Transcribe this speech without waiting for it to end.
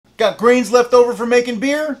Got grains left over for making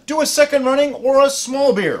beer? Do a second running or a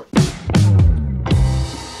small beer.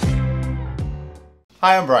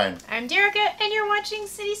 Hi, I'm Brian. I'm Derica, and you're watching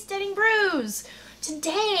City Steading Brews.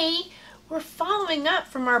 Today, we're following up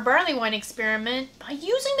from our barley wine experiment by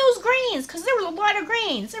using those grains, because there was a lot of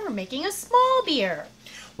grains, and we're making a small beer.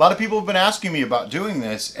 A lot of people have been asking me about doing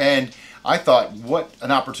this, and I thought, what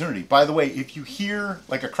an opportunity. By the way, if you hear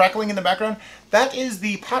like a crackling in the background, that is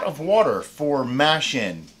the pot of water for mash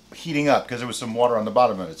in heating up, because there was some water on the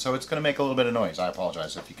bottom of it, so it's going to make a little bit of noise. I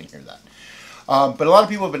apologize if you can hear that. But a lot of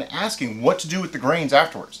people have been asking what to do with the grains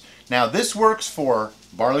afterwards. Now, this works for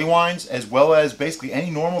barley wines as well as basically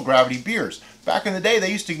any normal gravity beers. Back in the day,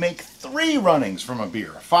 they used to make 3 runnings from a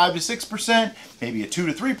beer, 5 to 6%, maybe a 2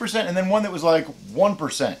 to 3%, and then one that was like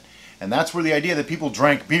 1%. And that's where the idea that people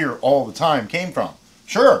drank beer all the time came from.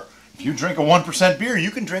 Sure, if you drink a 1% beer,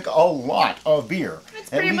 you can drink a lot of beer. It's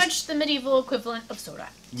pretty much the medieval equivalent of soda.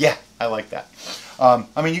 Yeah, I like that.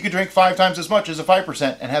 I mean, you could drink 5 times as much as a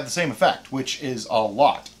 5% and have the same effect, which is a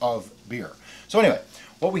lot of beer. So anyway,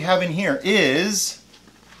 what we have in here is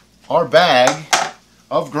our bag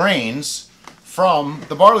of grains from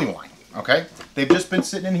the barley wine, okay? They've just been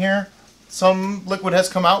sitting in here. Some liquid has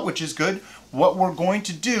come out, which is good. What we're going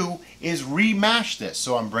to do is remash this.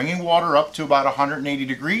 So I'm bringing water up to about 180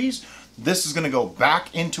 degrees. This is going to go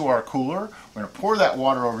back into our cooler. We're going to pour that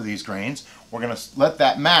water over these grains. We're going to let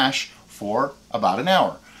that mash for about an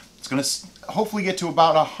hour. It's going to hopefully get to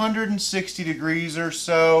about 160 degrees or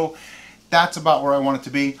so. That's about where I want it to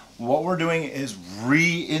be. What we're doing is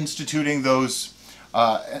reinstituting those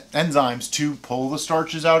enzymes to pull the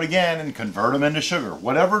starches out again and convert them into sugar.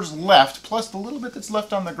 Whatever's left, plus the little bit that's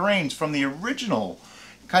left on the grains from the original,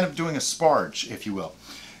 kind of doing a sparge, if you will.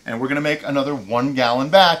 And we're going to make another 1-gallon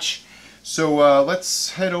batch. So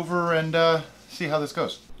let's head over and see how this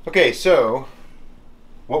goes. Okay, so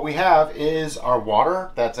what we have is our water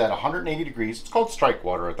that's at 180 degrees. It's called strike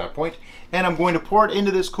water at that point. And I'm going to pour it into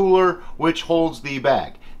this cooler, which holds the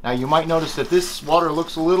bag. Now you might notice that this water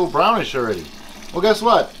looks a little brownish already. Well, guess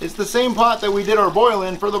what? It's the same pot that we did our boil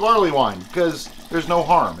in for the barley wine, because there's no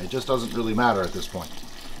harm. It just doesn't really matter at this point.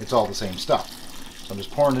 It's all the same stuff. So I'm just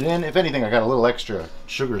pouring it in. If anything, I got a little extra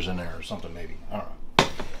sugars in there or something maybe. I don't know.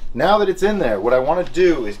 Now that it's in there, what I want to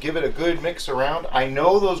do is give it a good mix around. I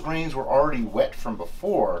know those grains were already wet from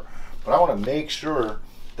before, but I want to make sure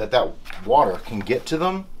that that water can get to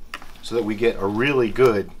them so that we get a really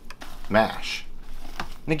good mash.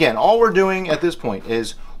 And again, all we're doing at this point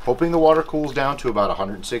is hoping the water cools down to about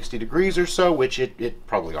 160 degrees or so, which it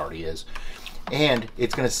probably already is. And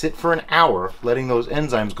it's going to sit for an hour, letting those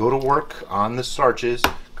enzymes go to work on the starches,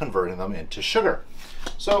 converting them into sugar.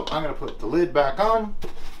 So I'm going to put the lid back on,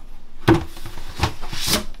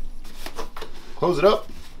 close it up,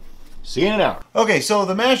 see you in an hour. Okay, so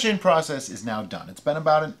the mash-in process is now done. It's been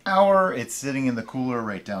about an hour. It's sitting in the cooler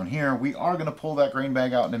right down here. We are going to pull that grain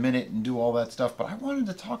bag out in a minute and do all that stuff, but I wanted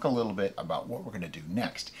to talk a little bit about what we're going to do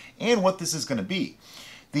next and what this is going to be.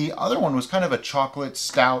 The other one was kind of a chocolate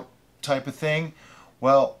stout type of thing.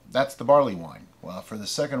 Well, that's the barley wine. Well, for the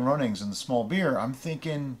second runnings and the small beer, I'm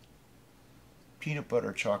thinking peanut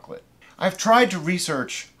butter chocolate. I've tried to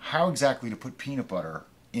research how exactly to put peanut butter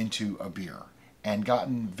into a beer and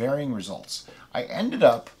gotten varying results. I ended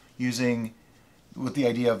up using with the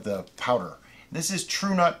idea of the powder. This is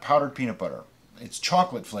True Nut powdered peanut butter. It's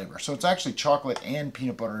chocolate flavor, so it's actually chocolate and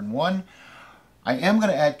peanut butter in one. I am going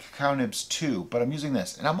to add cacao nibs too, but I'm using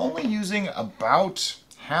this, and I'm only using about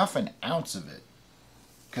half an ounce of it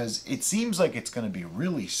because it seems like it's going to be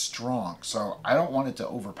really strong, so I don't want it to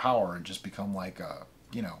overpower and just become like a,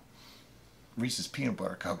 you know, Reese's peanut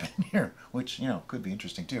butter cup in here, which, you know, could be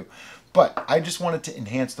interesting too. But I just wanted to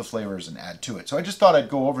enhance the flavors and add to it. So I just thought I'd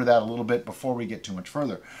go over that a little bit before we get too much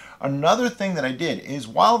further. Another thing that I did is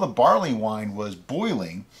while the barley wine was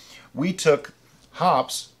boiling, we took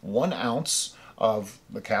hops, 1 ounce of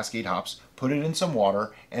the Cascade hops, put it in some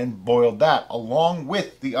water and boiled that along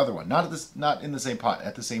with the other one. Not in the same pot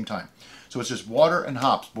at the same time. So it's just water and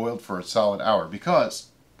hops boiled for a solid hour because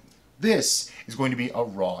this is going to be a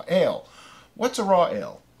raw ale. What's a raw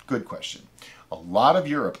ale? Good question. A lot of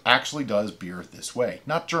Europe actually does beer this way.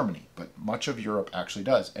 Not Germany, but much of Europe actually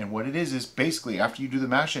does. And what it is basically after you do the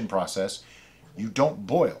mash-in process, you don't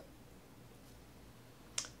boil.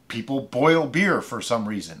 People boil beer for some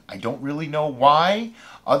reason. I don't really know why,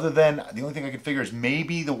 other than the only thing I can figure is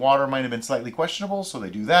maybe the water might have been slightly questionable, so they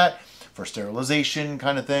do that for sterilization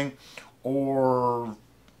kind of thing, or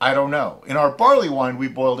I don't know. In our barley wine, we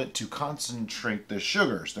boiled it to concentrate the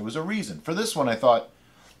sugars. There was a reason. For this one, I thought,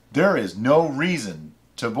 there is no reason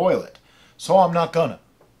to boil it, so I'm not gonna.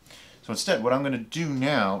 So instead, what I'm going to do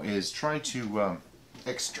now is try to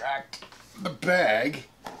extract the bag.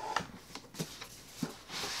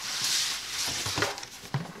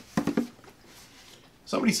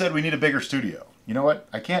 Somebody said we need a bigger studio. You know what?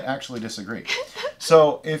 I can't actually disagree.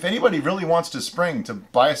 So if anybody really wants to spring to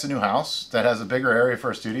buy us a new house that has a bigger area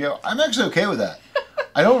for a studio, I'm actually okay with that.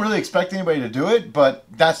 I don't really expect anybody to do it, but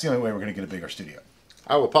that's the only way we're going to get a bigger studio.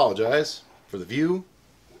 I will apologize for the view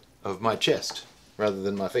of my chest rather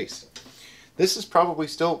than my face. This is probably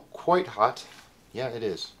still quite hot. Yeah, it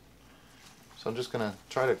is. So I'm just going to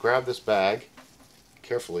try to grab this bag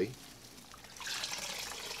carefully.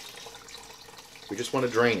 We just want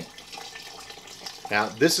to drain it. Now,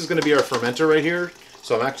 this is going to be our fermenter right here,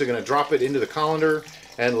 so I'm actually going to drop it into the colander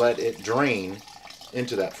and let it drain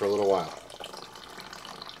into that for a little while.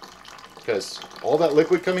 Because all that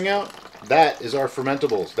liquid coming out, that is our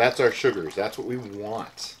fermentables. That's our sugars. That's what we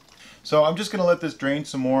want. So I'm just going to let this drain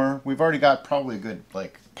some more. We've already got probably a good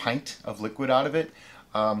pint of liquid out of it.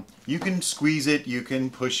 You can squeeze it. You can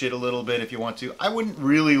push it a little bit if you want to. I wouldn't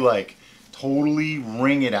really totally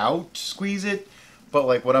wring it out, squeeze it.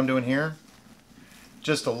 But what I'm doing here,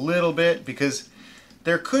 just a little bit, because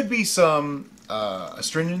there could be some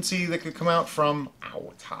astringency that could come out from, ow,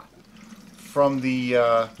 it's hot, from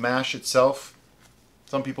the mash itself.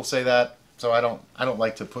 Some people say that, so I don't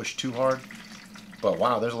like to push too hard. But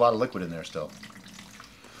wow, there's a lot of liquid in there still.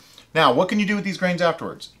 Now, what can you do with these grains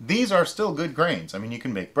afterwards? These are still good grains. I mean, you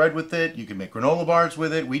can make bread with it. You can make granola bars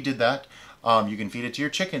with it. We did that. You can feed it to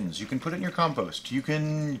your chickens. You can put it in your compost. You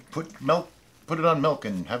can put it on milk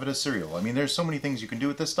and have it as cereal. I mean, there's so many things you can do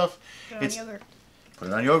with this stuff. Put it on yogurt. Put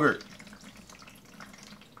it on yogurt.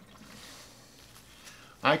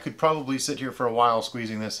 I could probably sit here for a while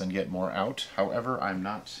squeezing this and get more out. However, I'm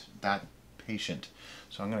not that patient.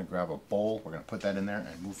 So I'm going to grab a bowl. We're going to put that in there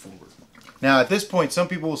and move forward. Now, at this point, some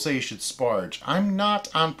people will say you should sparge. I'm not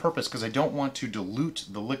on purpose because I don't want to dilute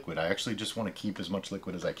the liquid. I actually just want to keep as much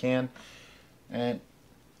liquid as I can. And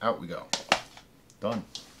out we go. Done.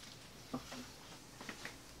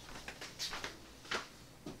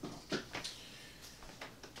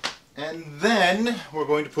 And then we're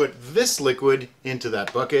going to put this liquid into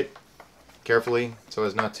that bucket carefully so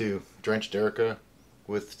as not to drench Derica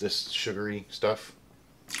with this sugary stuff.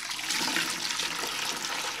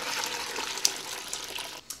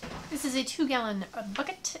 This is a 2-gallon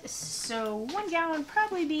bucket, so 1 gallon would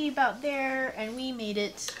probably be about there, and we made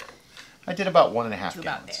it. I did about 1.5 gallons.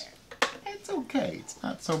 About there. It's okay. It's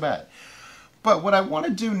not so bad. But what I want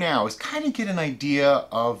to do now is kind of get an idea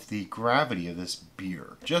of the gravity of this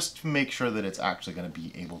beer, just to make sure that it's actually going to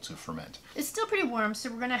be able to ferment. It's still pretty warm, so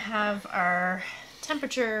we're going to have our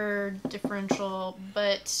temperature differential,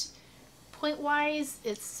 but point-wise,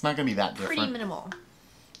 it's not going to be that different. Pretty minimal.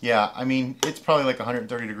 Yeah, I mean, it's probably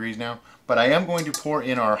 130 degrees now, but I am going to pour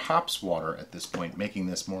in our hops water at this point, making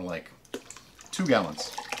this more like 2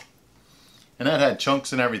 gallons. And that had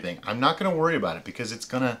chunks and everything. I'm not going to worry about it because it's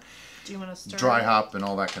going to dry hop and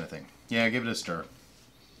all that kind of thing. Yeah, give it a stir.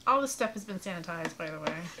 All this stuff has been sanitized, by the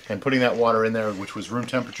way. And putting that water in there, which was room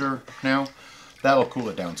temperature now, that'll cool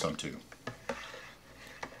it down some too.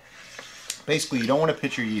 Basically, you don't want to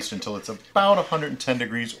pitch your yeast until it's about 110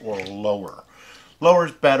 degrees or lower. Lower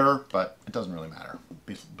is better, but it doesn't really matter.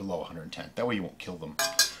 Below 110. That way you won't kill them.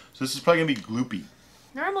 So this is probably going to be gloopy.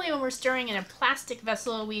 Normally when we're stirring in a plastic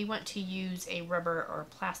vessel, we want to use a rubber or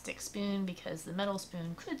plastic spoon because the metal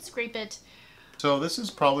spoon could scrape it. So this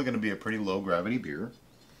is probably going to be a pretty low gravity beer,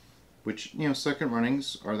 which, second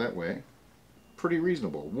runnings are that way. Pretty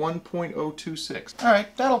reasonable. 1.026. All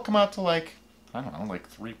right, that'll come out to I don't know,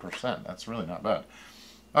 3%. That's really not bad.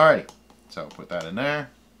 Alrighty, so put that in there,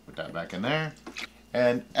 put that back in there.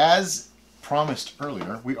 And as promised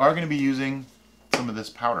earlier, we are going to be using some of this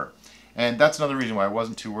powder. And that's another reason why I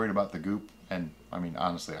wasn't too worried about the goop. And, I mean,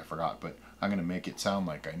 honestly, I forgot, but I'm going to make it sound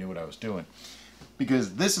like I knew what I was doing.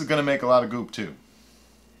 Because this is going to make a lot of goop, too.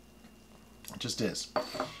 It just is.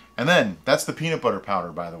 And then, that's the peanut butter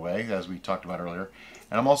powder, by the way, as we talked about earlier.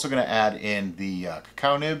 And I'm also going to add in the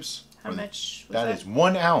cacao nibs. How much was that? That is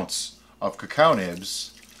 1 ounce of cacao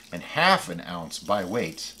nibs and ½ an ounce by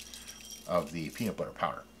weight of the peanut butter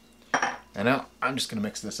powder. And now, I'm just going to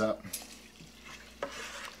mix this up.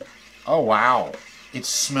 Oh, wow. It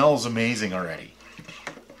smells amazing already.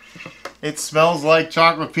 It smells like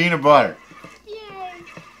chocolate peanut butter. Yay!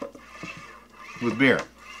 With beer.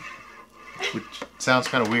 Which sounds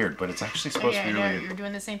kind of weird, but it's actually supposed to be really good. You're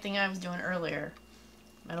doing the same thing I was doing earlier.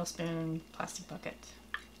 Metal spoon, plastic bucket.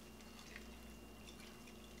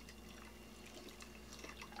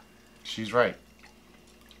 She's right.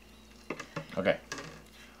 Okay.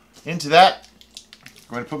 Into that,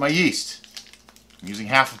 going to put my yeast. I'm using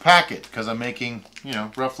half a packet because I'm making,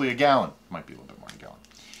 roughly a gallon. Might be a little bit more than a gallon.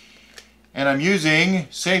 And I'm using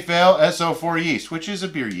Safe Ale SO4 yeast, which is a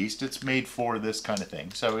beer yeast. It's made for this kind of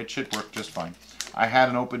thing, so it should work just fine. I had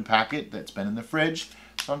an open packet that's been in the fridge,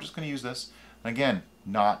 so I'm just going to use this. And again,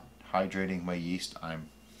 not hydrating my yeast. I'm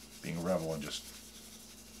being a rebel and just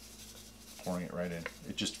pouring it right in.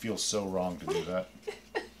 It just feels so wrong to do that.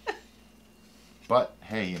 But,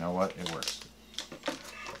 hey, you know what? It works.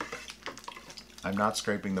 I'm not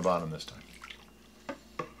scraping the bottom this time.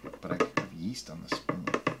 But I have yeast on the spoon.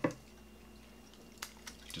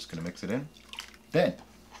 Just going to mix it in. Then,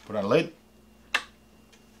 put on a lid.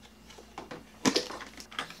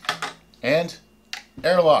 And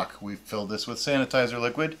airlock. We've filled this with sanitizer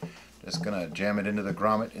liquid. Just going to jam it into the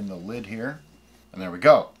grommet in the lid here. And there we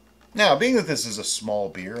go. Now, being that this is a small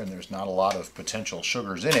beer and there's not a lot of potential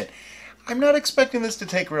sugars in it, I'm not expecting this to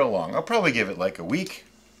take real long. I'll probably give it like a week.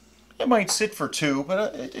 It might sit for 2,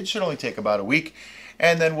 but it should only take about a week.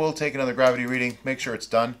 And then we'll take another gravity reading, make sure it's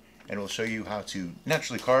done, and we'll show you how to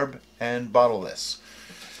naturally carb and bottle this.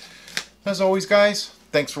 As always, guys,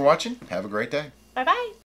 thanks for watching. Have a great day. Bye-bye.